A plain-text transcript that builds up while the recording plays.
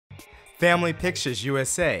Family Pictures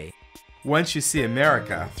USA. Once you see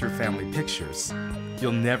America through family pictures,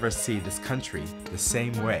 you'll never see this country the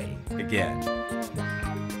same way again.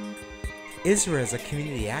 Isra is a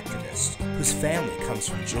community activist whose family comes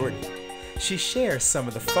from Jordan. She shares some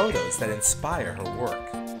of the photos that inspire her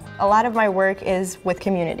work. A lot of my work is with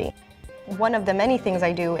community. One of the many things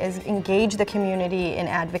I do is engage the community in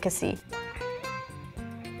advocacy.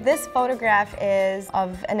 This photograph is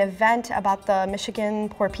of an event about the Michigan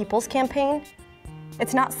Poor People's Campaign.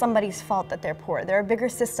 It's not somebody's fault that they're poor. There are bigger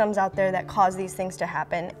systems out there that cause these things to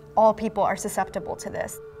happen. All people are susceptible to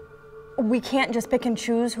this. We can't just pick and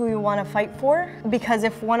choose who we want to fight for, because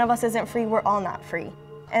if one of us isn't free, we're all not free.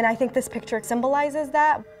 And I think this picture symbolizes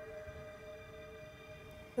that.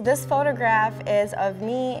 This photograph is of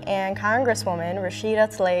me and Congresswoman Rashida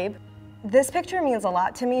Tlaib. This picture means a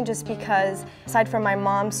lot to me just because, aside from my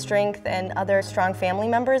mom's strength and other strong family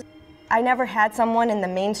members, I never had someone in the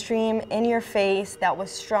mainstream, in your face, that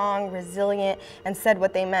was strong, resilient, and said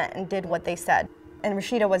what they meant and did what they said. And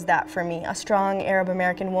Rashida was that for me, a strong Arab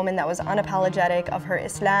American woman that was unapologetic of her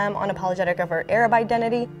Islam, unapologetic of her Arab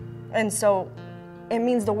identity. And so it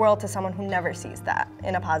means the world to someone who never sees that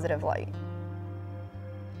in a positive light.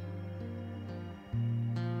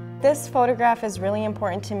 This photograph is really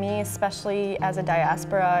important to me, especially as a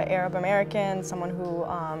diaspora Arab American, someone who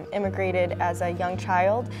immigrated as a young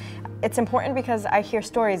child. It's important because I hear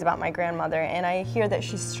stories about my grandmother, and I hear that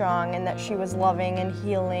she's strong and that she was loving and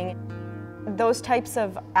healing. Those types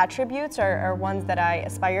of attributes are ones that I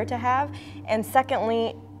aspire to have. And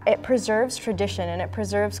secondly, it preserves tradition and it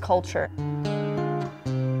preserves culture.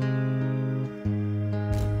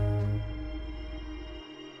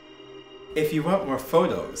 If you want more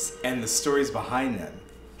photos and the stories behind them,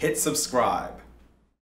 hit subscribe.